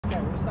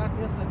start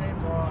yesterday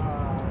for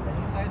the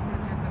inside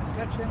pre-trip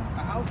inspection.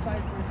 The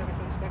outside pre-trip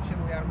inspection,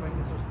 we are going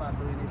to start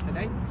doing it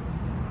today.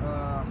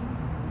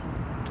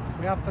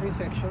 We have 3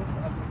 sections,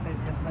 as we said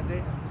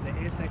yesterday: the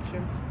A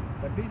section,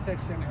 the B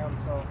section, and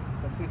also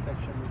the C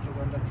section, which is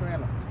on the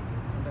trailer.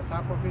 On the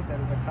top of it,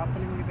 there is a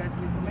coupling you guys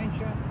need to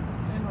mention,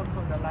 and also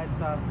the lights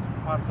are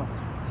part of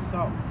it.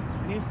 So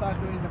when you start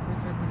doing the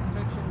pre-trip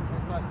inspection,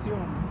 let's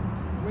assume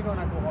we're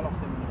gonna do all of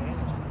them today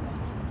anyway.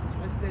 So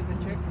let's take the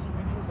check.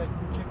 Make sure that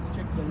you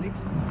check the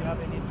leaks if you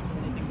have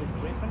anything that's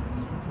dripping.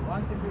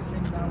 Once if you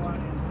check that one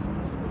and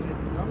we let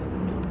it go,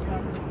 we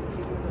have to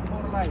give you the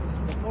 4 lights.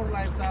 The 4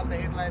 lights are the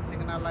headlight,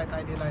 signal light,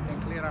 ID light, and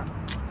clearance.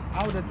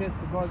 How the test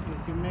goes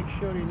is you make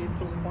sure you need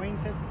to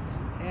point it,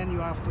 and you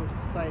have to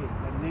say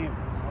the name.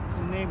 You have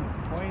to name it,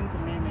 point,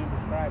 name, and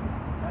describe it.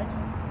 Okay?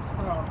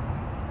 So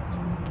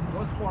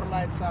those 4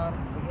 lights are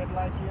the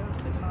headlight here,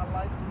 signal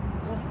light.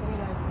 Those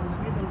 3 lights in the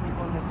middle we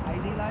call them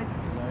ID light,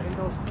 and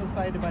those 2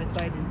 side by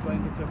side is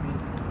going to be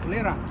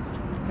clearance.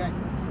 Okay,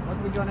 what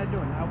we're gonna do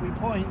now? We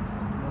point.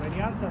 You already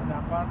answered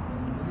that part.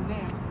 We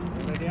name.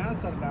 You already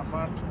answered that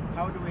part.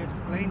 How do we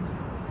explain to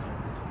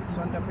them? It's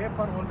on the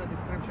paper. All the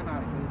description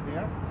are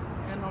there,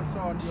 and also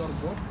on your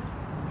book.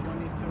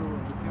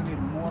 If you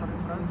need more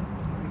reference,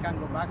 you can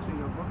go back to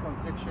your book on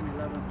section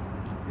 11.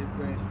 Is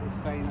going to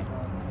explain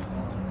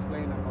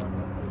about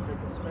the pre-trip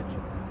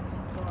inspection.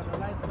 So the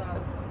lights are,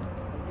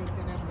 as you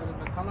see them, there is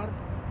a color.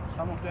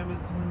 Some of them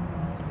is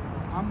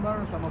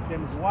amber, some of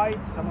them is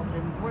white, some of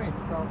them is red.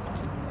 So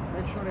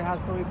make sure it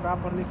has to be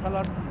properly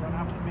colored. You don't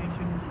have to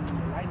mention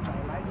light by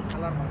light,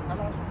 color by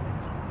color.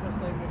 Just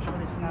say make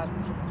sure it's not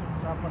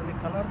properly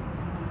colored,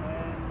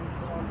 and make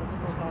sure all the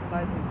screws are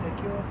tight and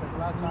secure, the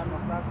glass are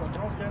not cracked or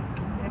broken,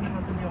 and it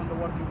has to be on the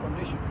working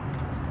condition.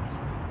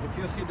 If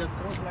you see the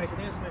screws like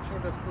this, make sure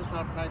the screws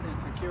are tight and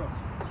secure.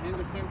 And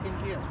the same thing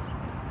here.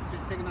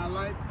 This is signal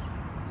light.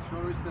 Make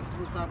sure the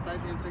screws are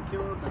tight and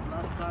secure, the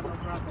glasses are not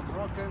cracked or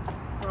broken,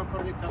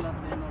 properly colored,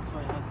 and also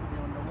it has to be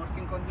on the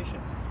working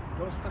condition.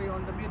 Those 3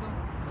 on the middle,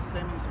 the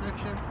same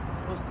inspection.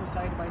 Those 2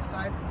 side by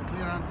side, the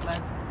clearance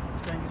lights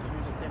is going to be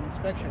the same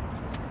inspection.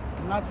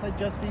 I'm not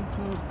suggesting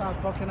to start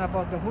talking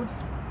about the hoods.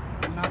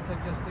 I'm not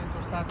suggesting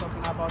to start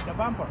talking about the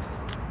bumpers,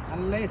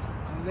 unless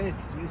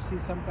you see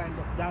some kind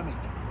of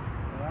damage.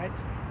 All right?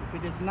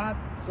 If it is not,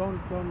 don't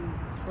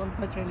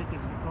touch anything,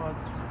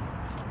 because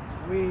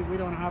we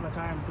don't have a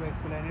time to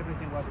explain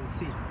everything what we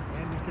see,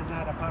 and this is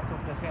not a part of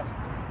the test.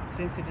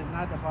 Since it is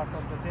not a part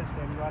of the test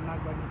and you are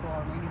not going to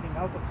earn anything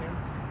out of them,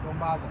 don't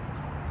bother.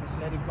 Just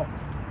let it go.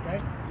 Okay?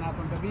 It's not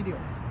on the video.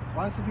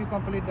 Once if you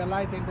complete the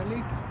light and the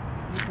leak,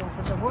 you can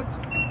open the hood.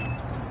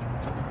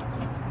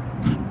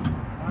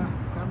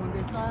 Come on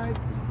this side.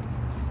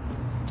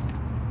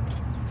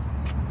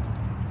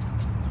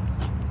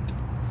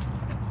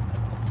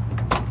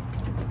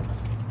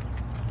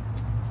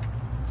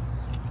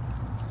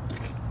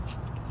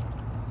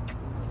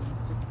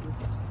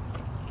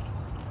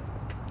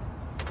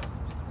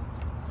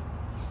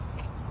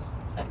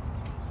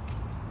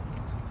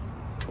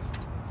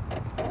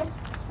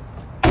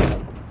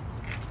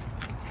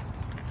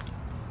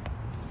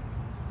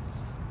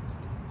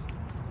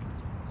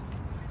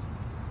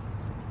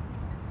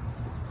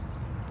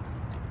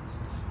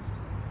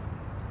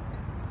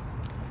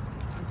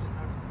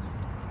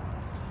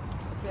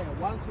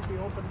 Once if you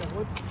open the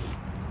hood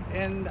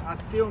and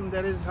assume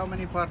there is how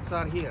many parts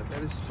are here,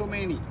 there is so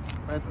many,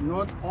 but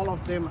not all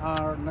of them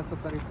are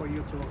necessary for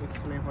you to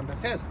explain on the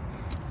test.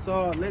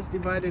 So let's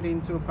divide it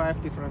into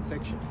 5 different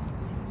sections.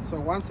 So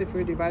once if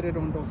we divide it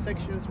on those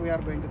sections, we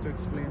are going to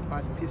explain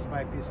piece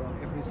by piece on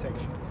every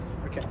section.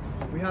 Okay,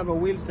 we have a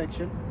wheel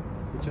section,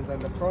 which is on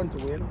the front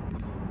wheel.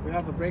 We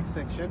have a brake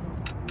section,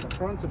 the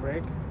front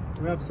brake.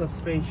 We have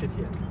suspension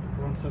here,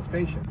 front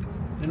suspension,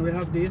 and we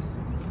have this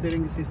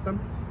steering system.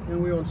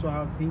 And we also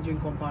have engine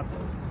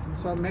compartment.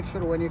 So make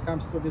sure when it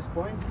comes to this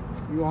point,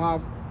 you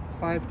have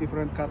 5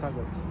 different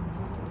categories: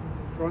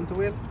 front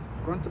wheel,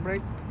 front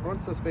brake,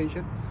 front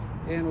suspension,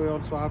 and we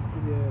also have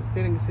the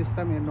steering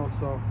system and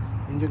also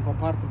engine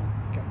compartment.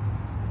 Okay.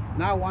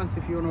 Now, once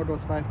if you know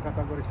those 5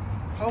 categories,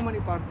 how many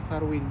parts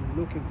are we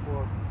looking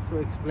for to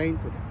explain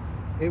to them?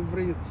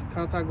 Every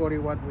category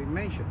what we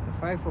mentioned, the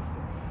 5 of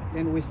them,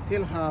 and we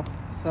still have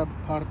sub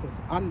parts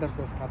under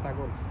those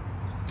categories.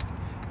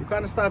 You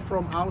can start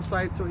from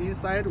outside to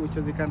inside, which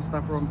is you can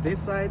start from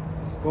this side,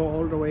 go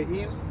all the way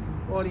in,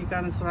 or you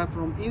can start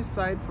from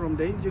inside, from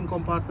the engine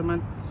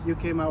compartment, you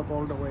came out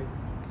all the way,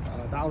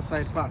 the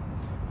outside part.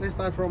 Let's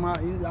start from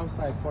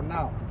outside for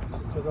now,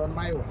 which is on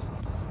my way.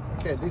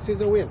 Okay, this is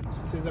a wheel.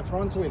 This is a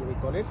front wheel, we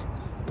call it.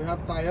 We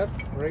have tire,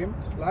 rim,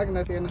 lug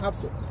nut, and hub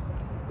seat.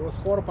 Those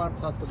 4 parts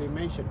has to be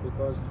mentioned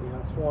because we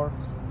have 4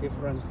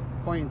 different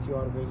points you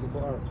are going to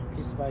earn,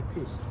 piece by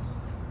piece.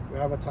 You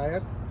have a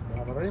tire, you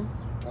have a rim,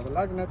 you have a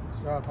lug nut,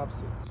 you have a hub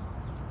seat.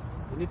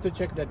 You need to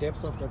check the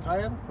depth of the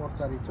tire,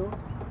 432.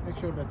 Make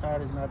sure the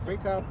tire is not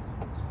break up,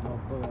 no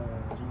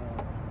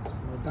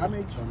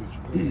damage.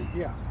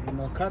 Yeah, and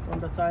no cut on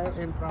the tire,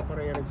 and proper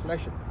air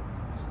inflation.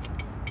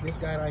 This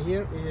guy right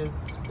here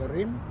is the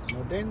rim,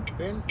 no dent,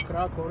 bent,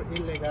 crack, or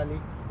illegally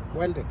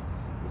welded.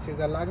 This is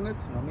a lug nut,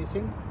 no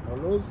missing, no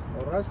loose,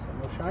 no rust,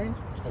 no shine.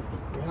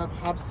 We have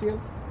hub seal,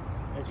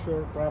 make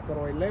sure proper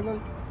oil level,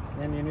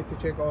 and you need to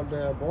check all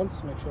the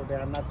bolts, make sure they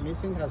are not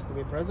missing, has to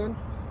be present,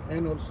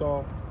 and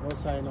also no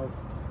sign of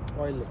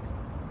oil leak.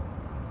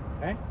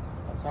 Okay,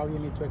 that's how you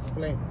need to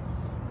explain.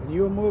 When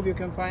you move, you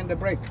can find the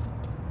brake.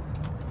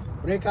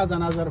 Brake has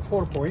another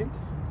 4-point.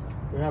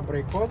 We have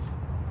brake hose,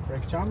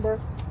 brake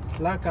chamber,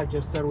 slack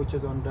adjuster, which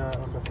is on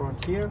the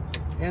front here,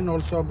 and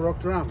also brake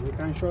drum. You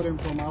can show them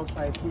from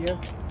outside here,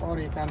 or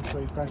you can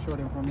show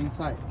them from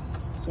inside.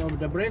 So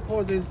the brake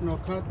hose is no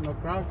cut, no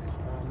crack,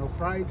 no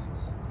fried,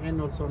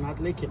 and also not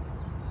leaking.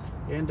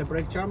 And the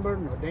brake chamber,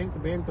 no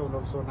dent, bent, and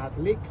also not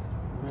leak.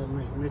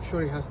 Make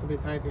sure it has to be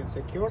tight and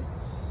secure.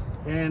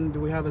 And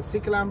we have a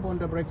C-clamp on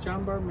the brake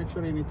chamber. Make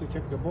sure you need to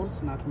check the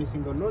bolts, not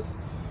missing or loose.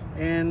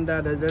 And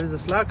there is a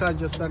slack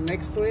adjuster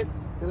next to it.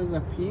 There is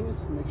a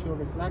pins. Make sure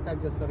the slack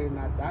adjuster is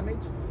not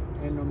damaged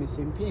and no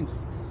missing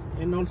pins.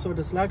 And also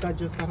the slack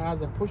adjuster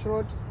has a push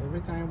rod.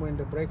 Every time when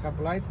the brake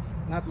applied,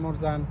 not more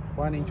than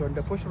 1 inch on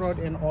the push rod,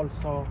 and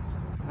also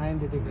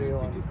 90 degree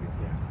on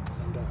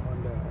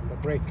the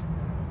brake.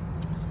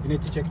 You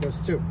need to check those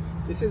too.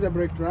 This is a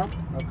brake drum,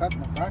 no cut,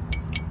 no crack.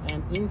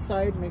 And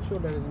inside, make sure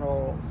there is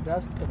no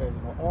dust, there is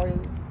no oil,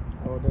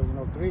 or there is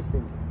no grease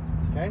in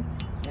it. Okay.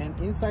 And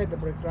inside the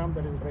brake drum,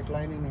 there is brake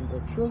lining and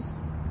brake shoes.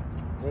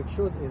 Brake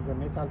shoes is the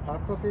metal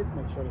part of it.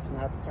 Make sure it's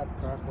not cut,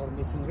 crack, or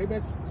missing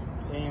rivets.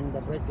 And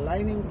the brake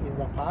lining is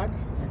a pad.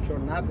 Make sure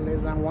not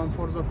less than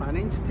 1/4 of an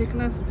inch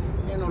thickness,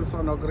 and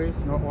also no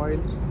grease, no oil,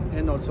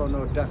 and also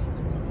no dust.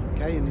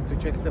 Okay, you need to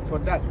check for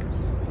that.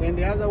 And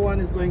the other one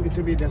is going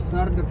to be the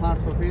third part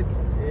of it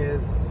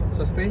is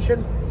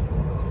suspension.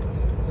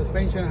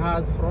 Suspension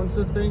has front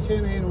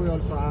suspension, and we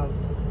also have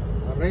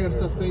a rear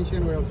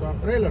suspension. We also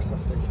have trailer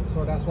suspension.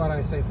 So that's what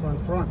I say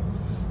front.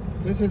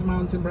 This is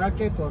mounting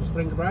bracket or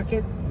spring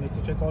bracket. You need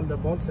to check all the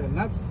bolts and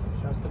nuts.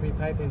 It has to be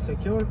tight and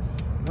secure.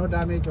 No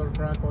damage or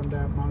crack on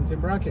the mounting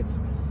brackets.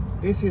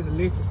 This is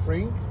leaf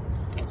spring.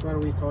 That's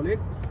what we call it.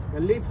 The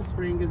leaf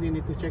spring is, you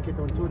need to check it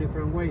on 2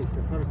 different ways.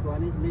 The first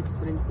one is leaf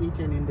spring each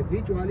and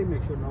individually.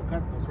 Make sure no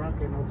cut, no crack,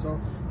 and also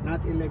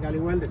not illegally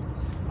welded.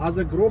 As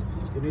a group,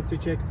 you need to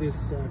check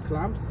these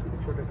clamps.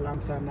 Make sure the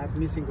clamps are not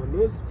missing or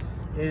loose.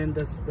 And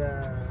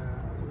the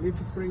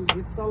leaf spring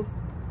itself,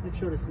 make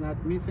sure it's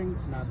not missing,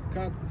 it's not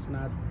cut, it's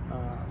not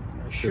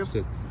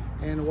shifted.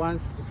 And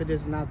once, if it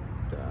is not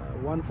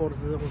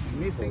 1/4 of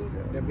missing,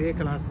 the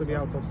vehicle has to be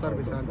out of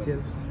service until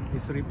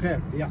it's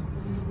repaired. Yeah.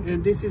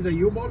 And this is a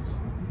U-bolt.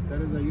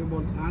 There is a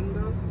U-bolt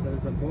under, there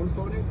is a bolt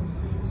on it.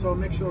 So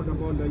make sure the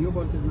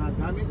U-bolt is not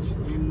damaged,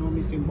 and no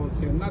missing bolts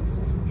and nuts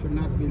should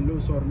not be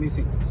loose or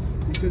missing.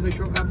 This is a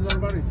shock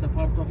absorber. It's a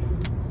part of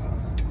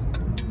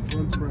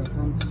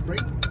front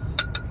spring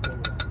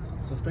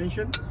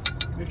suspension.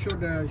 Make sure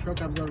the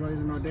shock absorber is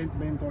not dent,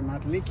 bent, or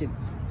not leaking.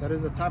 There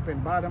is a top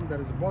and bottom. There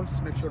is bolts.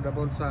 Make sure the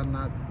bolts are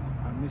not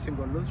missing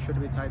or loose.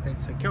 Should be tight and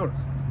secure.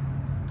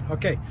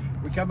 Okay,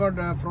 we covered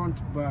the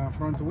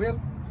front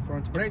wheel,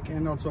 front brake,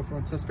 and also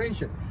front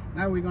suspension.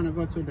 Now we're going to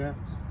go to the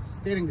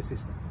steering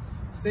system.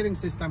 Steering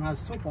system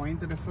has 2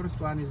 points. The first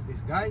one is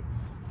this guy.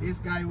 This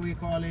guy, we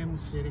call him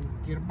steering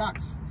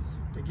gearbox.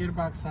 The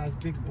gearbox has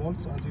big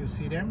bolts, as you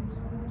see them.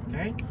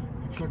 Okay,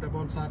 make sure the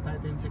bolts are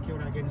tight and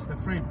secure against the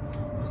frame.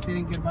 The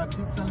steering gearbox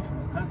itself,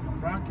 no cut, no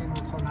crack, and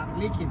also not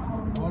leaking.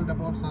 All the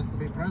bolts has to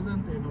be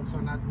present, and also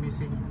not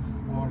missing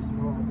or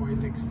no oil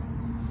leaks.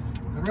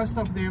 The rest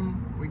of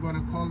them, we're going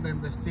to call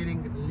them the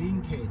steering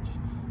linkage.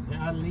 They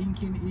are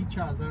linking each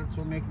other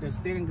to make the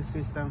steering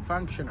system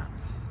functional.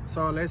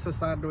 So let's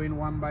start doing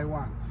one by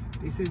one.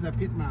 This is a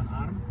pitman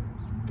arm.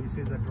 This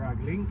is a drag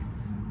link.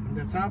 On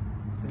the top,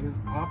 there is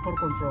upper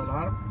control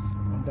arm.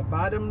 On the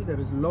bottom, there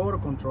is lower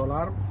control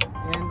arm,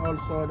 and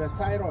also the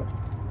tie rod.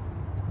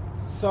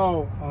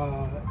 So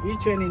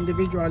each and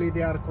individually,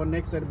 they are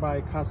connected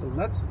by castle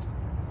nuts.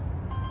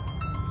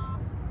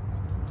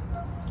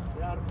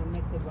 They are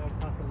connected by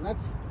castle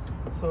nuts.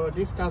 So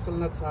these castle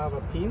nuts have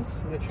a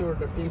pins. Make sure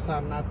the pins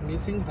are not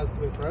missing, has to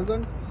be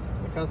present.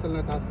 The castle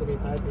nut has to be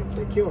tight and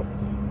secure.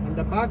 On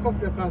the back of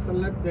the castle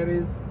nut, there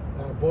is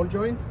a ball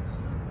joint.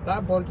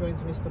 That ball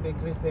joint needs to be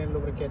greased and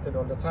lubricated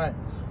all the time.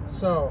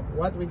 So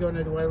what we're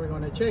gonna do, we're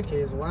gonna check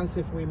is, once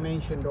if we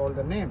mentioned all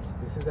the names.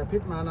 This is a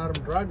pitman arm,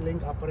 drag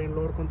link, upper and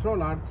lower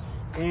control arm,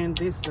 and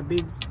this, the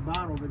big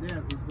bar over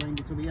there, is going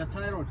to be a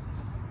tie rod.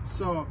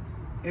 So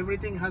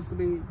everything has to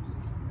be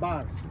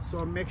bars.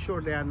 So make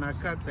sure they are not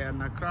cut, they are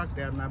not cracked,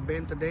 they are not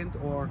bent, dent,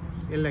 or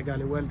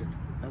illegally welded.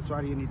 That's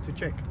what you need to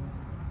check.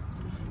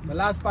 The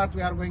last part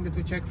we are going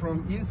to check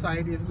from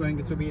inside is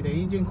going to be the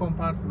engine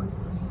compartment.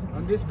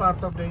 On this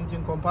part of the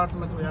engine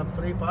compartment, we have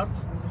 3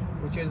 parts,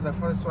 which is the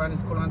first one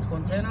is coolant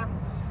container.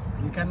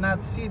 You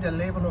cannot see the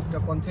label of the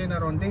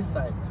container on this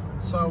side.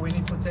 So we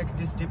need to take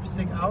this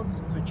dipstick out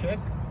to check.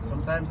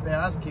 Sometimes they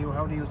ask you,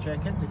 how do you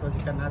check it? Because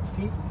you cannot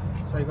see.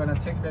 So you're gonna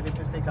take the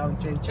dipstick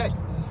out and check.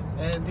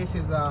 And this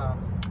is a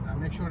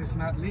make sure it's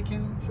not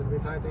leaking, should be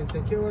tight and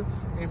secure,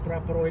 and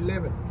proper oil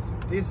level.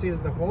 This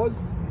is the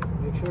hose.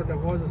 Make sure the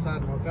hoses are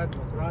no cut,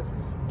 no crack,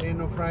 and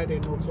no fried,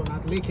 and also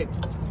not leaking.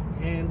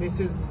 And this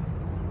is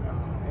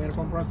air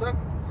compressor.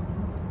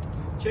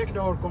 Check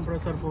the air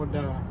compressor for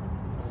the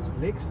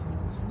leaks.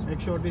 Make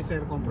sure this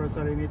air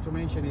compressor, you need to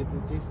mention it,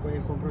 this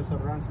air compressor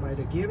runs by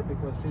the gear,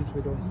 because since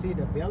we don't see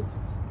the belt,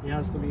 it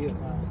has to be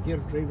gear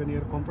driven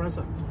air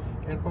compressor.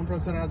 Air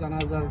compressor has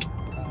another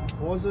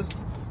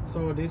hoses,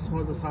 so this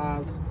hoses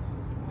has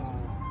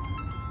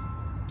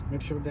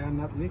make sure they are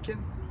not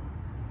leaking.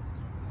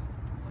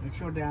 Make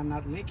sure they are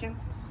not leaking.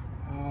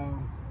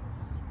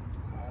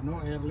 No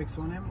air leaks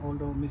on them,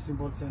 although missing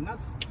bolts and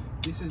nuts.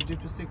 This is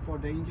dipstick for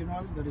the engine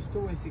oil. There is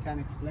two ways you can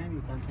explain.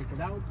 You can take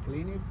it out,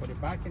 clean it, put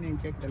it back in,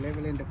 and check the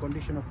level and the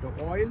condition of the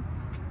oil,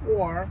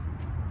 or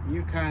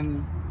you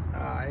can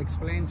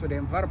explain to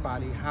them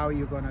verbally how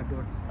you're gonna do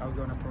it, how you're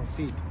gonna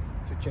proceed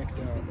to check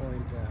the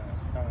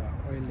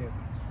oil level.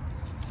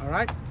 All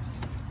right.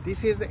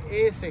 This is the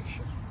A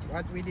section.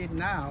 What we did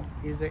now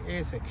is the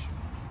A section.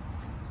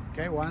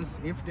 Okay. Once,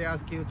 if they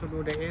ask you to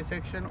do the A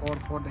section or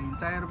for the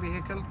entire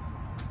vehicle,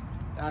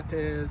 that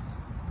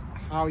is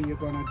how you're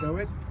gonna do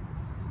it.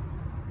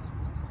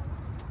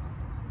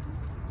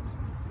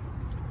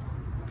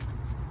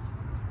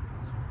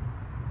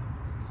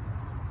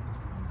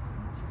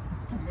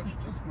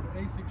 Just for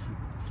A section.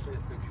 A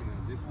section,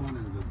 and this one,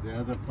 and the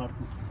other part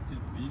is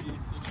Still B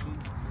section.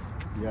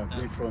 yeah.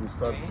 Which one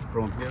start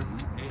from here?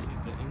 A is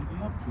the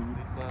engine,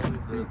 this one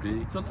is the B.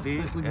 B,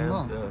 and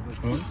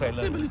the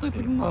trailer.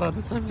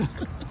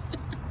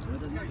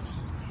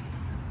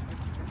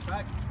 It's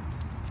back.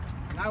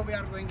 Now we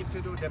are going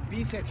to do the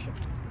B section.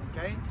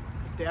 Okay.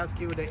 If they ask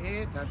you the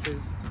A, that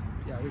is,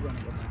 yeah, we're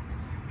gonna go back.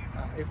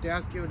 If they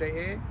ask you the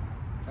A,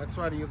 that's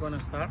where you're gonna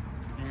start.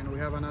 And we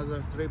have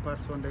another 3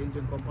 parts on the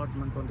engine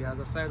compartment on the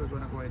other side. We're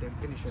going to go ahead and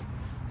finish it.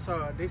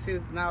 So this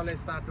is, now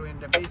let's start doing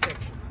the B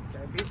section.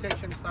 Okay, B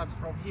section starts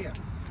from here.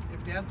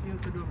 If they ask you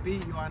to do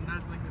B, you are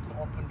not going to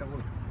open the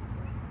hood.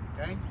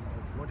 Okay,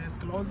 hood is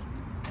closed,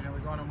 and we're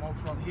going to move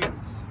from here.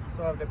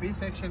 So the B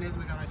section is,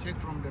 we're going to check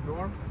from the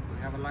door.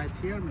 We have a light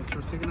here, make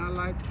sure signal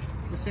light.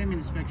 The same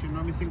inspection,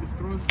 no missing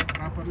screws,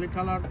 properly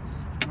colored,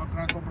 no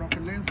crack or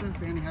broken lenses,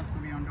 and it has to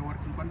be on the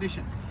working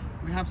condition.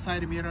 We have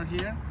side mirror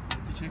here.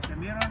 To check the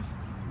mirrors,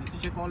 need to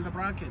check all the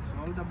brackets,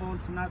 all the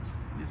bolts,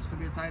 nuts, needs to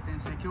be tight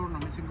and secure, no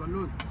missing or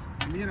loose.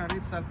 The mirror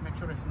itself, make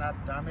sure it's not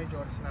damaged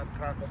or it's not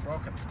cracked or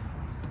broken.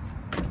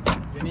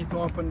 You need to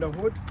open the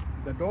hood,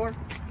 the door,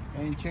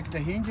 and check the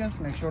hinges.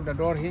 Make sure the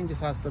door hinges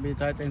has to be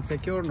tight and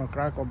secure, no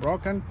crack or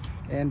broken,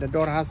 and the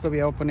door has to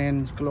be open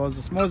and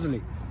closed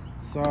smoothly.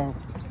 So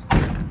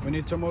we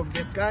need to move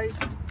this guy.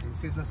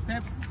 This is the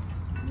steps.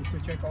 You need to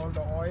check all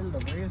the oil, the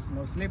grease,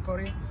 no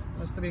slippery,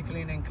 must be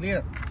clean and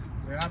clear.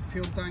 We have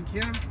fuel tank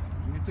here.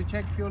 You need to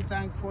check fuel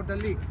tank for the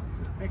leak.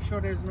 Make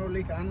sure there's no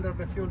leak under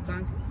the fuel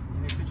tank.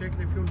 You need to check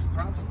the fuel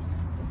straps.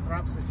 The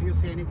straps, if you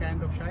see any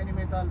kind of shiny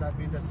metal, that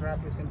means the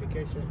strap is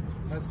indication.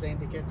 That's the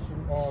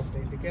indication of the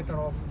indicator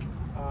of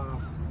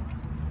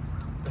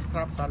the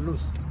straps are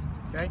loose.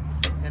 Okay,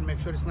 and make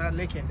sure it's not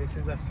leaking. This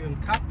is a fuel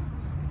cap.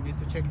 You need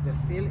to check the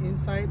seal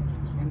inside,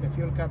 and the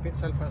fuel cap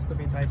itself has to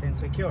be tight and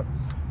secure.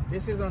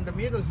 This is on the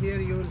middle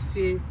here. You will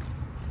see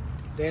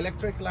the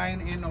electric line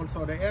and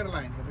also the air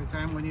line. Every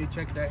time when you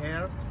check the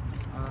air,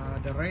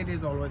 the red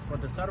is always for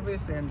the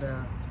service, and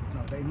the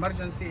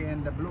emergency,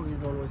 and the blue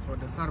is always for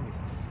the service.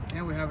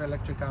 And we have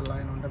electrical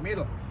line on the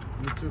middle.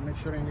 You need to make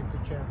sure you need to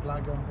check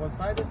plug on both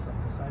sides. On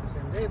the sides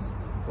and this,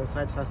 both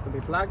sides has to be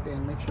plugged,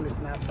 and make sure it's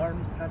not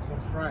burned, cut or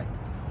fried.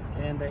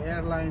 And the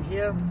air line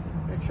here,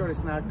 make sure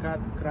it's not cut,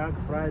 cracked,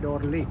 fried or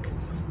leak.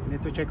 You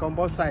need to check on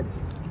both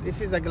sides. This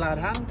is a glad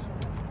hand,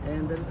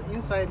 and there is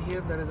inside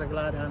here there is a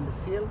glad hand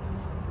seal.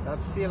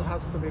 That seal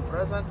has to be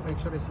present. Make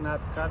sure it's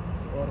not cut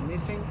or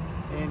missing,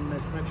 and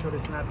make sure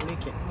it's not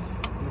leaking.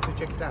 You need to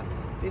check that.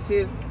 This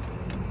is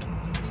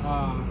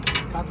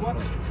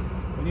catwalk.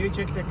 When you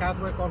check the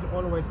catwalk,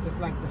 always just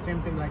like the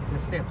same thing like the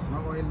steps. No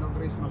oil, no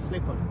grease, no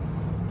slippery.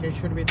 Okay,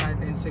 should be tight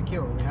and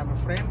secure. We have a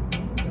frame.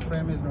 The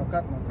frame is no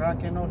cut, no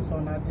crack, and also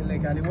not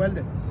illegally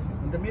welded.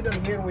 In the middle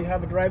here we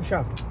have a drive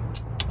shaft.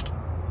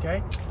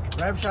 Okay,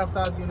 drive shaft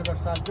has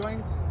universal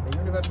joints. The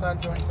universal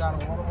joints are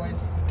always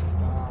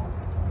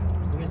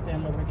greased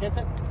and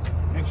lubricated.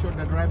 Make sure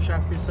the drive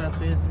shaft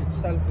itself is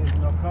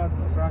no cut,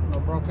 no crack, no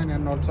broken,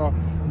 and also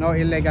no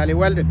illegally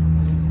welded.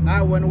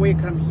 Now when we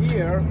come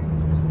here,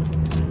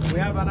 we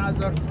have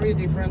another 3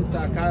 different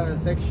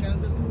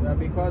sections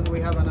because we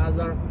have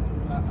another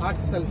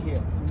axle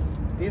here.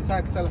 This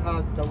axle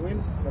has the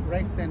wheels, the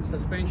brakes, and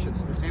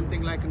suspensions. The same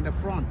thing like in the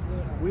front.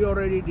 We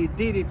already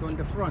did it on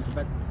the front,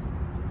 but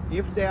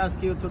if they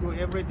ask you to do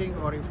everything,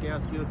 or if they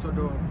ask you to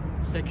do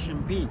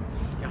section B,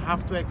 you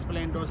have to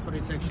explain those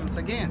 3 sections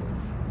again.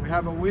 We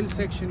have a wheel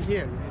section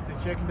here. You need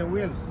to check the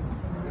wheels.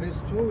 There is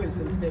 2 wheels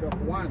instead of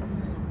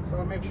 1.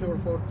 So make sure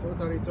for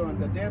 232 on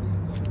the depths,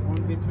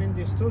 on between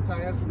these two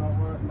tires, no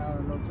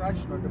trash,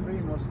 no debris,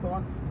 no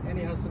stone, and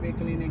it has to be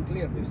clean and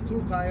clear. These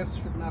two tires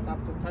should not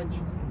have to touch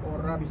or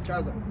rub each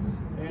other.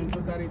 And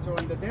 232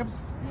 on the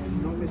depths,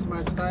 and no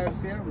mismatched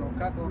tires here, no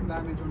cut or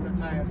damage on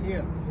the tire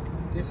here.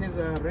 This is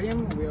a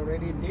rim, we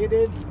already did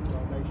it, so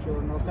make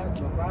sure no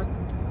cut, no crack,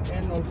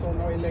 and also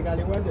no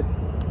illegally welded.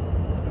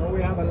 Now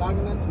we have a lug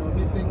nuts, no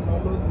missing, no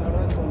loose, no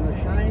rust, or no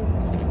shine.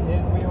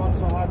 And we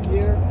also have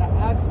here the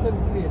axle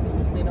seal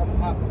instead of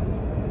hub.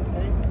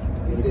 Okay,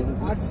 this is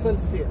axle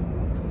seal.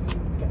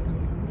 Okay,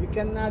 you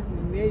cannot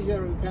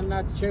measure, you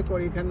cannot check,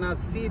 or you cannot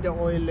see the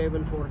oil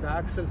level for the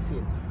axle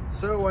seal.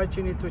 So what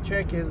you need to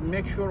check is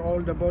make sure all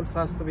the bolts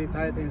has to be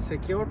tight and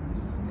secure,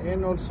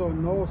 and also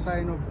no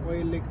sign of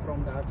oil leak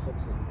from the axle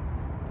seal.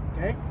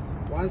 Okay,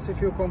 once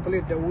if you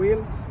complete the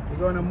wheel, you're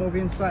gonna move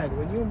inside.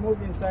 When you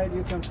move inside,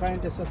 you can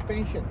find the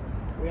suspension.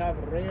 We have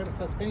rear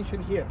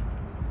suspension here.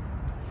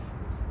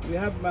 We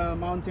have a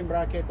mounting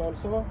bracket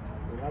also.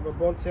 We have a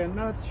bolts and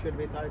nuts, should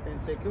be tight and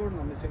secure,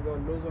 no missing or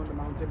loose on the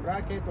mounting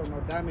bracket or no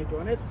damage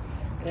on it.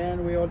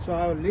 And we also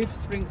have leaf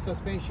spring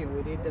suspension.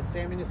 We did the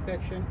same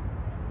inspection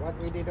what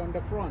we did on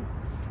the front.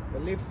 The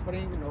leaf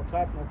spring, no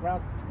cut, no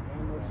crack,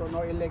 and also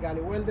no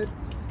illegally welded.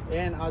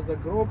 And as a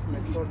group,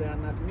 make sure they are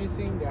not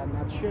missing, they are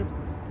not shift.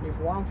 If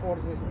one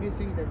force is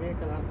missing, the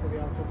vehicle has to be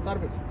out of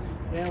service.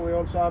 And we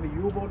also have a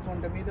U-bolt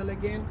on the middle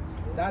again.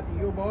 That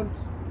U-bolt,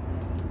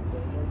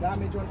 no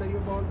damage on the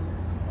U-bolt,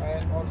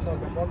 and also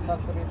the bolts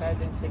has to be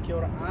tight and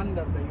secure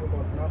under the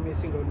U-bolt, not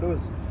missing or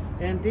loose.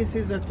 And this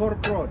is a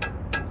torque rod,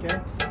 okay?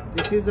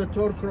 This is a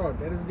torque rod.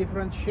 There is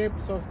different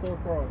shapes of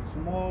torque rod,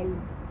 small,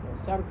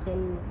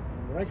 circle,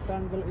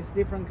 rectangle, it's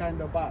different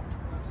kind of bars.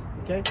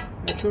 Okay,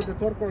 make sure the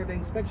torque rod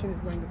inspection is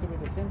going to be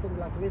the same thing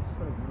like leaf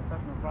spring, no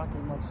cut, no crack,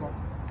 and also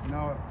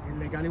no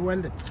illegally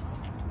welded.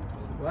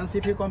 Once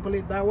if you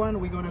complete that one,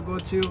 we're gonna go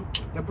to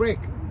the brake.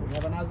 We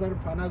have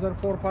another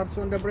 4 parts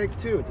on the brake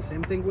too. The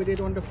same thing we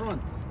did on the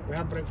front. We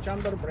have brake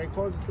chamber, brake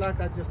hose, slack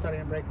adjuster,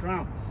 and brake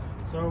drum.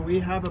 So we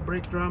have a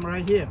brake drum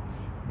right here.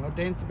 No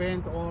dent,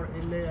 bent, or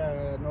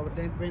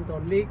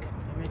leak.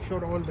 And make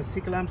sure all the C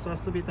clamps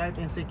has to be tight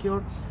and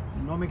secure.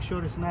 No, make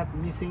sure it's not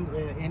missing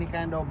any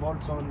kind of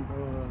bolts on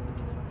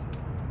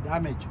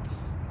damage.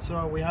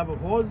 So we have a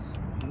hose,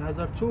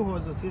 another 2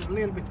 hoses, is a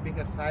little bit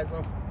bigger size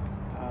of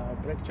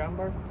brake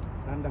chamber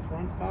than the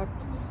front part.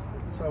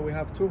 So we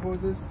have 2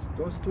 hoses.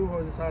 Those 2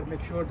 hoses are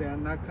make sure they are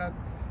not cut,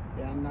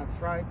 they are not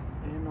fried,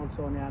 and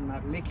also they are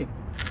not leaking.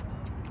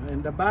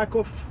 In the back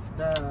of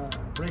the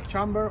brake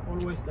chamber,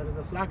 always there is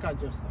a slack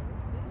adjuster.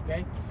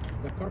 Okay,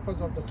 the purpose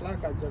of the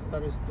slack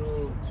adjuster is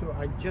to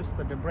adjust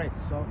the brake,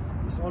 so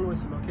it's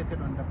always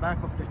located on the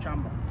back of the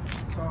chamber.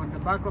 So on the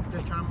back of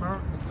the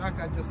chamber, the slack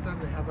adjuster,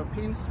 we have a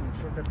pins.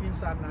 Make sure the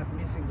pins are not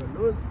missing or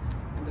loose,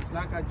 and the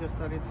slack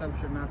adjuster itself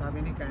should not have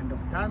any kind of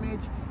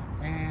damage.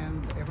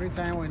 And every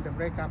time when the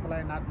brake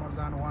apply, not more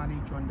than 1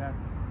 inch on the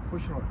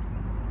push rod.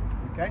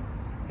 Okay,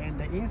 and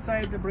the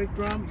inside the brake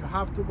drum, you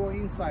have to go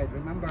inside.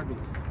 Remember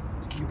this,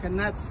 you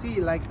cannot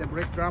see like the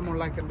brake drum or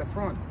like in the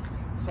front.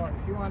 So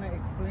if you want to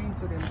explain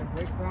to them the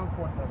brake drum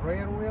for the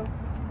rear wheel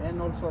and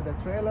also the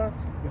trailer,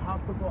 you have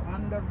to go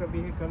under the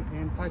vehicle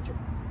and touch it.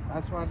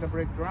 That's what the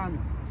brake drum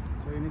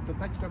is. So you need to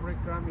touch the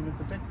brake drum, you need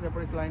to touch the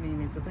brake lining, you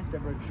need to touch the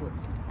brake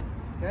shoes.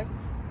 Okay?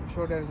 Make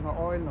sure there is no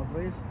oil, no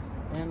grease,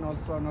 and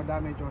also no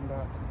damage on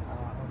the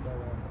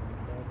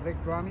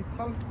brake drum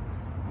itself.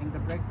 And the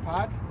brake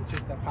pad, which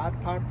is the pad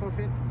part of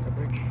it, the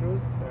brake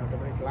shoes, the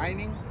brake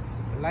lining.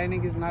 The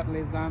lining is not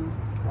less than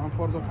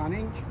 1/4 of an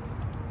inch.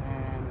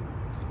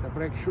 The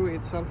brake shoe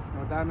itself,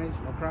 no damage,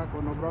 no crack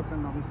or no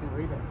broken, no missing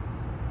rivets.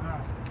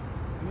 Alright,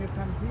 when you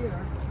come here,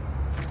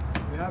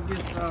 we have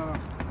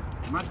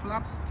these mud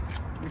flaps.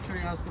 Make sure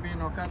it has to be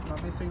no cut, no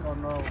missing, or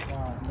no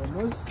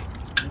loose.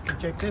 You can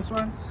check this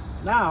one.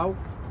 Now,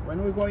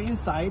 when we go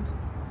inside,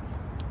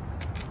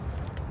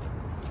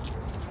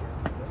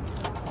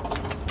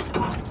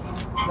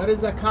 there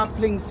is a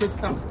coupling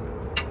system.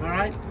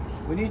 Alright,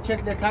 when you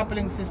check the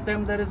coupling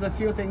system, there is a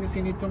few things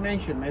you need to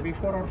mention, maybe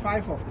 4 or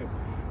 5 of them.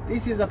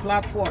 This is a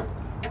platform.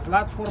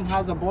 Platform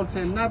has a bolts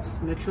and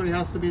nuts. Make sure it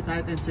has to be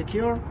tight and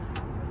secure.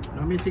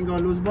 No missing or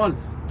loose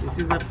bolts.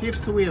 This is a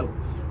 5th wheel.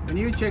 When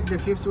you check the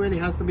 5th wheel, it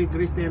has to be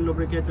greased and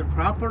lubricated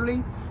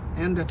properly.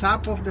 And the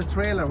top of the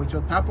trailer, which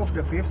is top of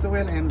the 5th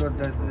wheel, and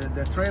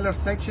the trailer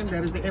section,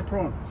 there is the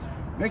apron.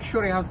 Make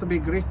sure it has to be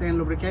greased and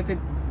lubricated.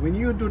 When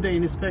you do the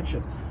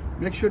inspection,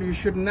 make sure you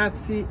should not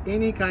see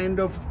any kind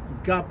of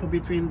gap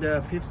between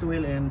the 5th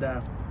wheel and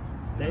the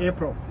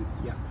apron.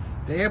 Yeah.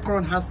 The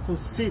apron has to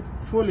sit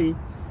fully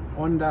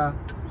on the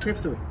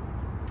 5th wheel.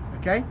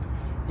 Okay,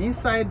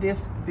 inside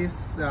this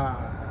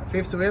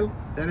 5th wheel,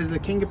 there is a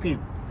kingpin.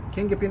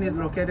 Kingpin is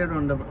located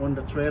on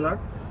the trailer,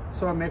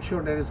 so make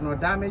sure there is no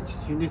damage.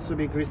 It needs to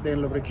be greased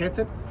and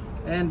lubricated.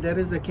 And there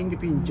is a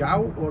kingpin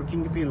jaw or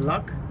kingpin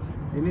lock.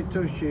 You need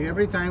to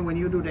every time when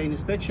you do the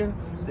inspection,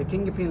 the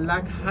kingpin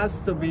lock has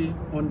to be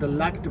on the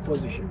locked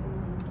position.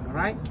 All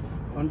right,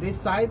 on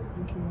this side.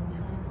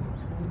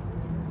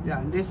 Yeah,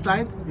 on this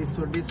side, this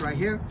right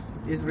here,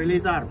 is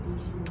release arm.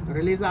 The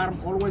release arm,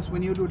 always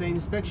when you do the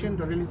inspection,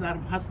 the release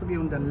arm has to be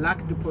on the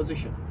locked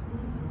position.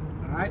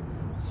 All right.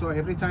 So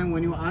every time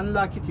when you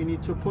unlock it, you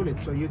need to pull it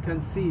so you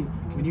can see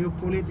when you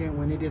pull it and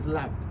when it is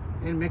locked.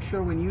 And make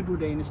sure when you do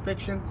the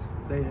inspection,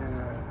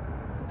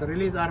 the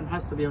release arm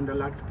has to be on the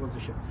locked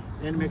position.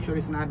 And make sure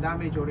it's not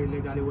damaged or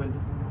illegally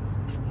welded.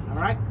 All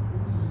right.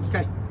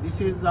 Okay. This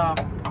is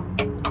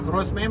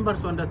cross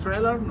members on the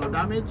trailer, no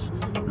damage,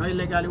 no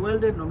illegally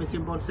welded, no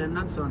missing bolts and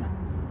nuts on it.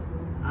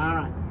 All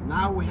right.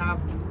 Now we have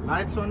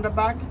lights on the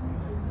back.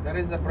 There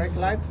is a brake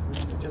light,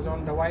 which is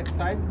on the white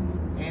side.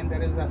 And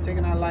there is a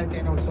signal light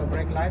and also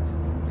brake lights,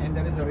 and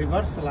there is a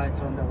reverse light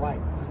on the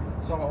white.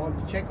 So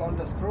check all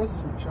the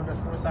screws, make sure the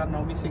screws are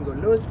not missing or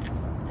loose,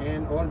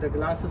 and all the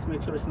glasses,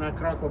 make sure it's not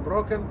cracked or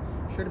broken.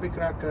 Should be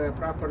cracked,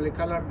 properly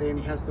colored, then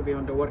it has to be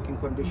on the working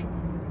condition.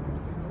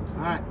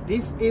 All right,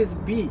 this is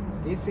B.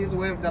 This is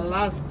where the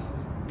last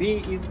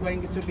B is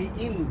going to be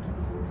in.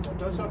 For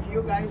those of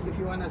you guys, if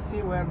you want to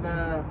see where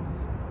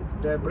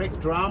the brake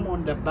drum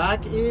on the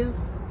back is,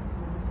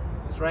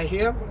 it's right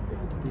here.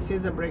 This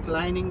is the brake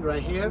lining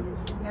right here,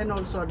 and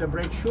also the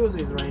brake shoes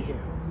is right here.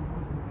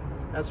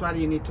 That's what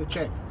you need to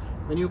check.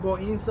 When you go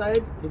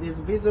inside, it is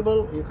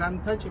visible. You can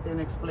touch it and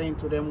explain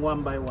to them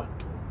one by one.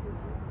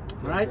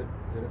 Right?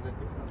 There is a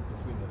difference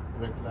between the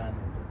brake line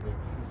and the brake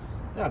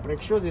shoes. Yeah,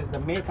 brake shoes is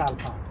the metal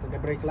part. The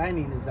brake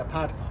lining is the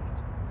part.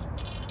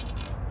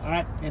 All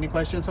right. Any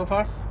questions so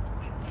far?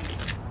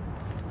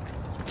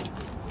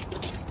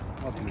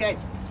 Okay.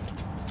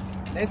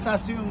 Let's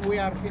assume we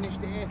are finished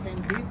the A's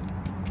and B's.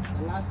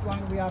 The last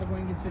one we are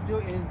going to do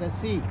is the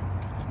C.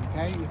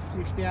 Okay,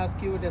 if they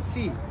ask you the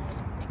C,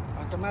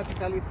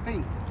 automatically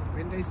think.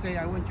 When they say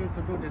I want you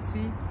to do the C,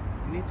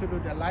 you need to do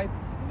the light,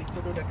 you need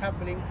to do the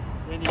coupling,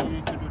 then you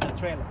need to do the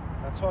trailer.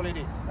 That's all it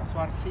is. That's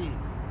what C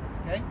is.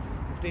 Okay?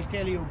 If they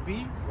tell you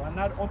B, you are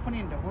not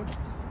opening the hood,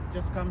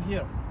 just come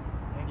here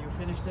and you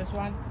finish this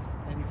one,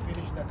 and you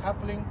finish the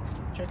coupling,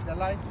 check the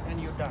light,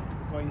 and you're done.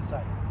 Go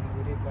inside. And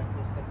we did like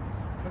this thing.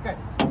 Okay,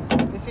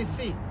 this is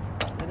C.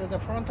 It is the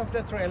front of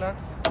the trailer.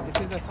 This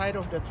is the side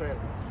of the trailer.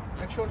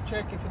 Make sure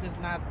check if it is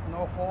not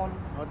no hole,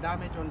 no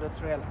damage on the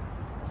trailer.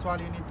 That's all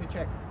you need to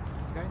check.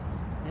 Okay,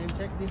 and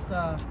check this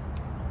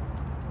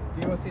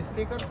DOT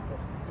stickers.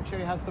 Make sure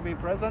it has to be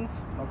present,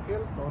 no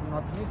pills or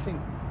not missing.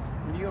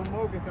 When you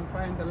move, you can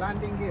find the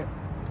landing gear.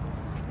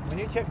 When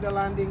you check the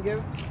landing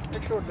gear,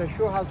 make sure the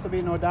shoe has to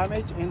be no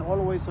damage and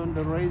always on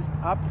the raised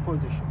up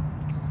position.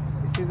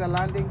 This is a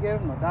landing gear,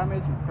 no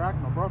damage, no crack,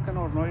 no broken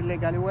or no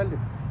illegally welded.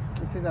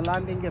 This is a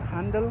landing gear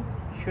handle,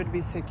 should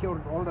be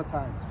secured all the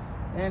time.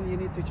 And you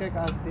need to check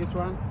as this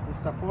one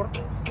is support.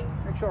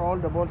 Make sure all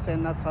the bolts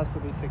and nuts has to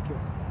be secured.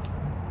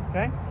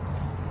 Okay?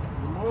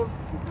 You move,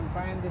 you can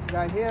find this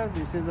guy here.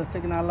 This is a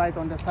signal light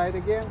on the side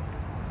again.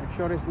 Make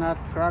sure it's not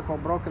cracked or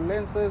broken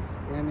lenses,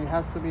 and it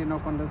has to be no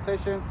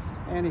condensation,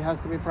 and it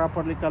has to be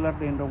properly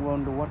colored in the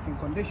working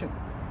condition.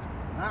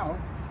 Now,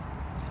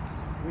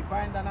 we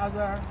find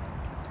another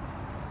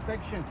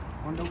section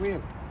on the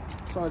wheel.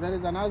 So there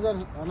is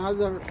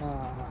another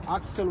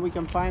axle we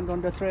can find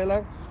on the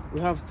trailer. We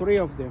have three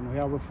of them. We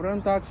have a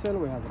front axle,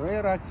 we have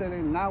rear axle,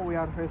 and now we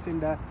are facing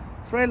the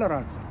trailer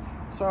axle.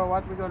 So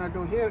what we're gonna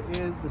do here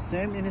is the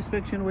same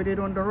inspection we did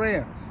on the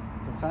rear.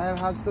 The tire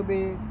has to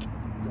be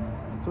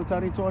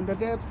 232 on the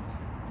depth,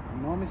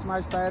 no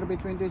mismatched tire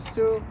between these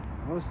two,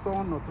 no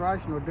stone, no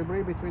trash, no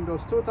debris between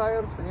those two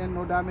tires, and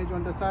no damage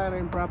on the tire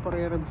and proper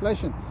air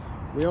inflation.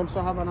 We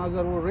also have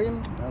another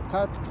rim, no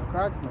cut, no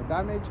crack, no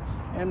damage,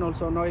 and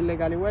also no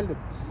illegally welded.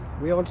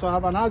 We also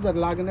have another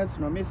lug nuts,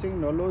 no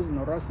missing, no loose,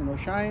 no rust, no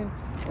shine.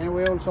 And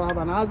we also have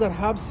another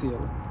hub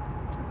seal.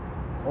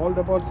 All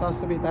the bolts has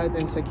to be tight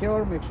and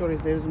secure. Make sure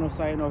there is no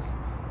sign of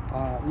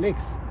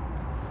leaks.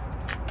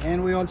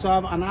 And we also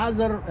have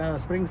another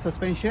spring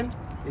suspension.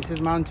 This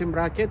is mounting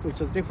bracket, which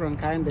is different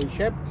kind and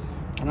shape.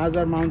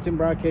 Another mounting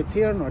bracket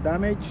here, no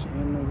damage,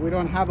 and we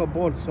don't have a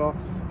bolt, so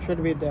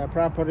should be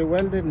properly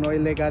welded, no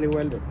illegally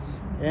welded.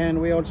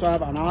 And we also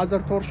have another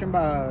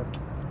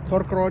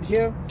torque rod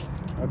here,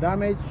 no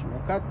damage,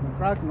 no cut, no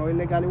crack, no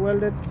illegally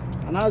welded.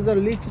 Another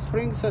leaf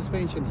spring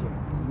suspension here.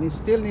 You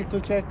still need to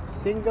check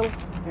single,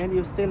 and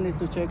you still need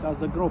to check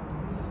as a group.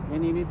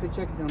 And you need to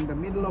check on the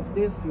middle of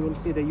this. You will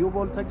see the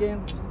U-bolt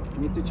again. You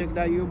need to check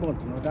that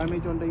U-bolt, no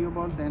damage on the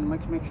U-bolt, and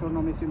make sure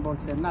no missing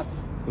bolts and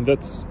nuts. And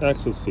that's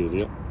axle seal,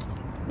 yeah?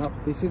 No,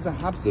 this is a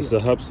hub seal. This is a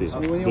hub seal. So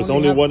there's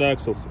only one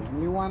axle seal.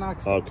 Only one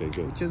axle. Okay,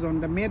 good. Which is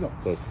on the middle.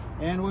 Good.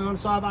 And we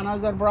also have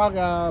another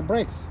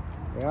brakes.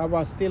 We have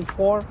a steel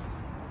 4.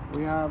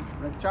 We have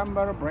brake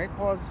chamber, brake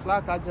hose,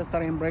 slack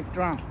adjuster, and brake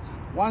drum.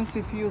 Once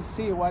if you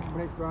see what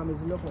brake drum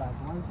is look like,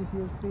 once if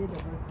you see the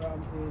brake drum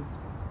is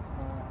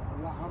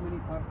how many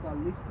parts are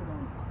listed on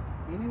it.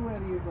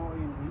 Anywhere you go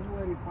in,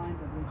 anywhere you find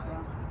the brake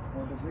drum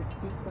or the brake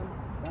system,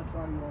 that's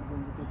what you are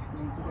going to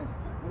explain to them.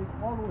 There is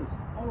always,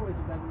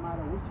 it doesn't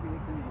matter which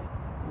vehicle you go.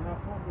 We have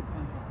 4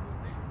 different types.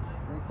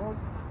 Brake hose,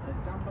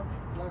 brake chamber,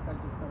 slack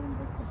adjuster, and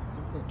brake drum.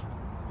 That's it.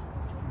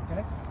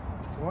 Okay?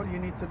 All you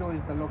need to do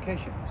is the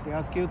location. If they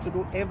ask you to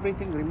do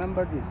everything,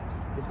 remember this.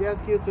 if they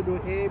ask you to do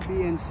A,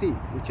 B, and C,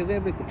 which is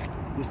everything,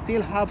 you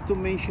still have to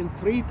mention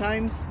 3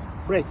 times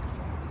brake,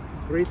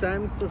 3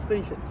 times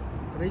suspension,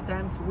 3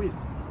 times wheel.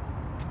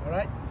 All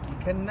right?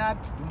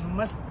 You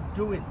must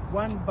do it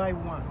one by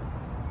one.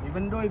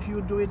 Even though if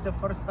you do it the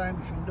first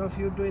time, even though if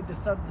you do it the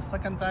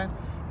second time,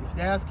 if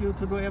they ask you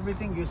to do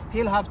everything, you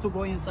still have to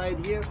go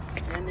inside here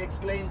and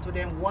explain to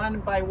them one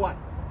by one.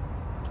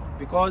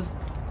 Because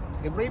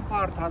every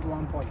part has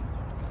one point.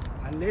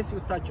 Unless you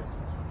touch it,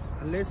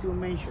 unless you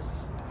mention,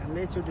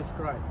 unless you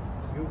describe,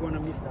 you're gonna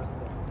miss that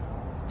point.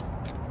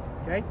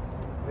 Okay?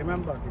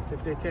 Remember this,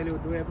 if they tell you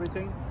do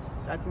everything,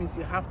 that means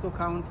you have to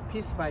count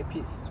piece by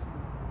piece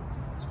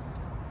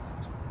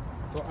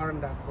to earn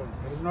that point.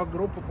 There is no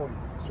group point,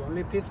 it's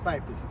only piece by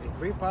piece.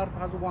 Every part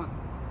has one.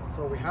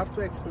 So we have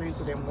to explain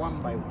to them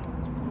one by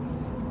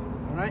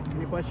one. All right,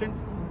 any question?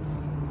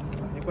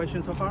 Any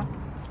questions so far?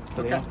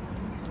 Okay.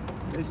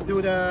 Let's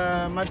do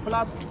the mud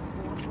flaps.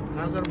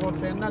 Another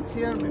bolts and nuts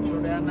here. Make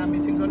sure they are not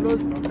missing or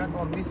loose, no cut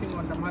or missing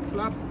on the mud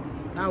flaps.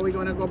 Now we're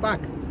gonna go back.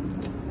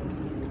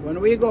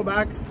 When we go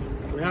back,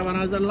 we have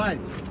another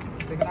lights,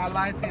 signal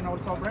lights and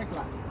also brake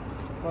light.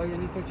 So you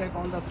need to check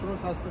all the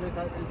screws has to be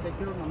tight and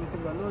secure, no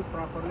missing or loose,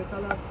 properly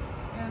colored,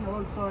 and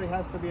also it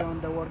has to be on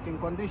the working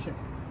condition,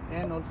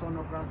 and also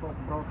no crack or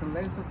broken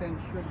lenses, and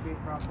should be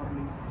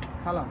properly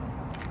colored.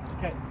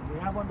 Okay, we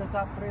have on the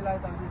top 3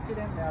 lights, as you see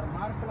them, they are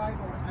mark light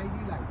or ID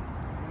light.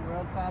 And we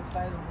also have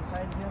side on the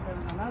side here, there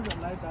is another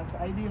light that's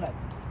ID light.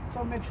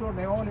 So make sure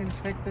they all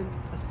inspected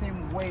the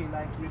same way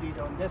like you did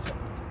on this one.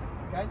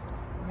 Okay,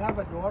 we have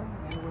a door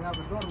and we have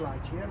a door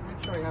latch here.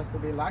 Make sure it has to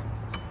be locked.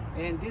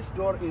 And this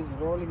door is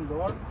rolling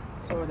door,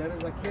 so there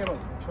is a cable.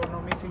 Make sure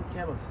no missing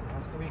cables. It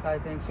has to be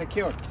tight and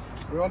secure.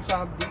 We also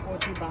have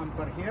DOT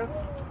bumper here.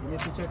 You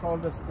need to check all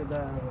the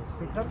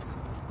stickers.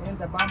 And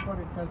the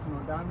bumper itself, no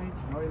damage,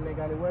 no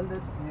illegally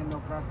welded, and no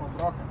crack or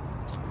broken.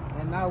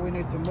 And now we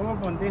need to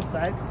move on this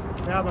side.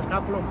 We have a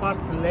couple of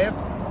parts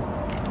left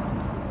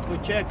to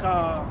check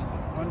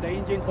on the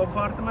engine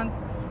compartment.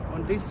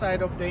 On this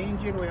side of the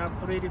engine, we have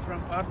 3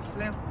 different parts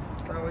left.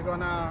 So we're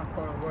gonna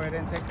go ahead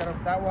and take care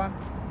of that one.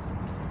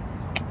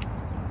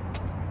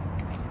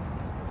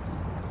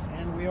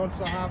 We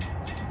also have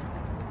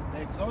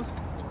the exhaust.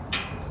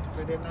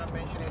 We did not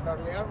mention it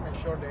earlier. Make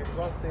sure the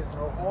exhaust is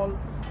no hole,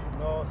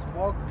 no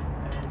smoke.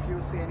 And if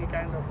you see any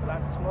kind of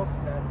black smokes,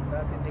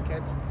 that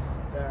indicates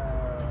the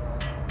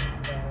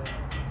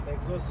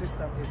exhaust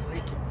system is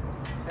leaking.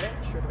 Okay,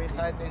 should be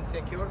tight and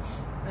secure.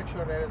 Make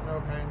sure there is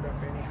no kind of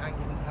any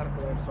hanging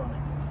hardware on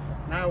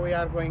it. Now we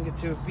are going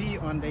to be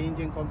on the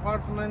engine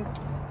compartment.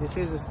 This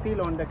is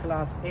still on the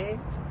class A.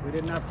 We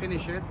did not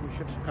finish it. We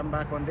should come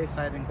back on this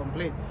side and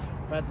complete.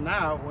 But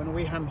now when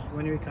we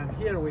come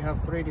here, we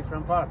have 3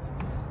 different parts.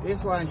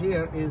 This one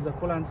here is the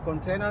coolant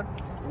container.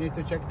 You need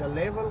to check the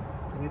level.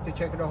 You need to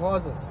check the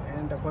hoses.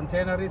 And the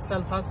container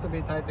itself has to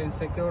be tight and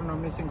secure, no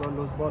missing or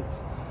loose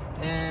bolts.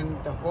 And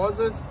the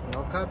hoses,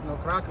 no cut, no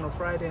crack, no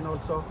fried, and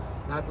also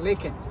not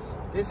leaking.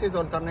 This is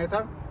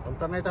alternator.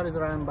 Alternator is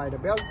run by the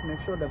belt.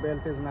 Make sure the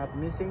belt is not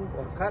missing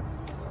or cut,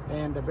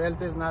 and the belt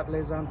is not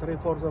less than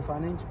 3/4 of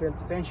an inch belt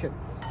tension.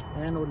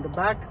 And on the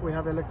back we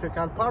have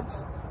electrical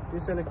parts.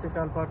 This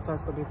electrical parts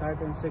has to be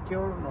tight and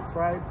secure, no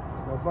fried,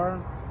 no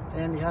burn,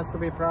 and it has to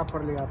be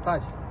properly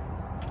attached.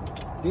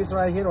 This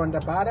right here on the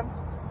bottom,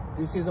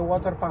 this is a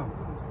water pump.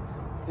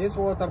 This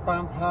water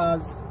pump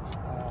has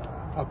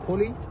a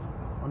pulley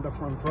on the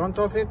front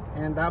of it,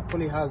 and that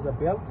pulley has a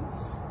belt.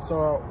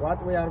 So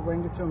what we are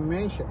going to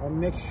mention, or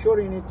make sure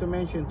you need to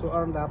mention to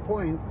earn that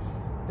point,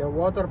 the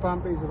water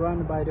pump is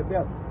run by the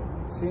belt.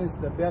 Since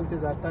the belt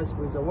is attached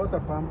with the water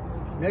pump,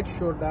 make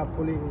sure that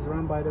pulley is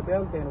run by the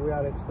belt, and we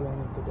are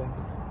explaining to them.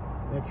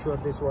 Make sure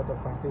this water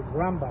pump is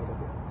run by the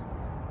belt.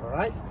 All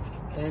right,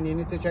 and you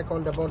need to check all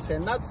the bolts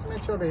and nuts.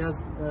 Make sure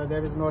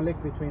there is no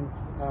leak between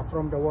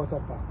from the water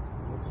pump.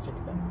 You need to check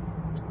that.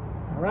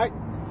 All right.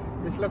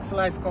 This looks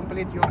like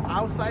complete your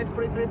outside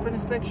pre-trip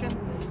inspection.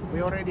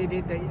 We already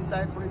did the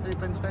inside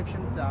pre-trip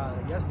inspection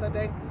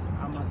yesterday.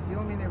 I'm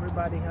assuming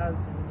everybody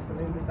has a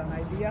little bit an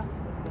idea,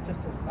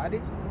 just to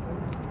study.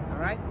 All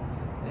right,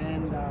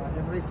 and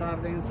every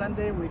Saturday and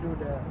Sunday we do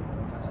the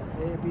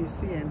A, B,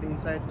 C, and the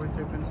inside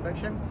pre-trip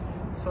inspection.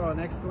 So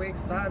next week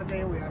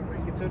Saturday we are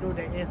going to do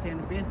the S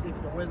and B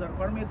if the weather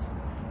permits,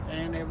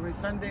 and every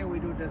Sunday we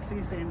do the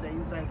C's and the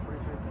inside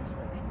pre-trip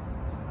inspection.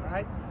 All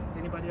right. Does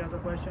anybody has a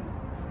question?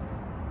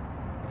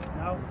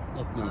 No?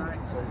 All right.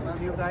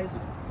 Love you guys.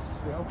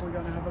 We hope we're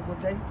gonna have a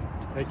good day.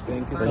 Thank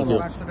you. Thank you.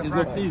 Back to the It's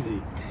practice. not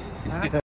easy. Huh?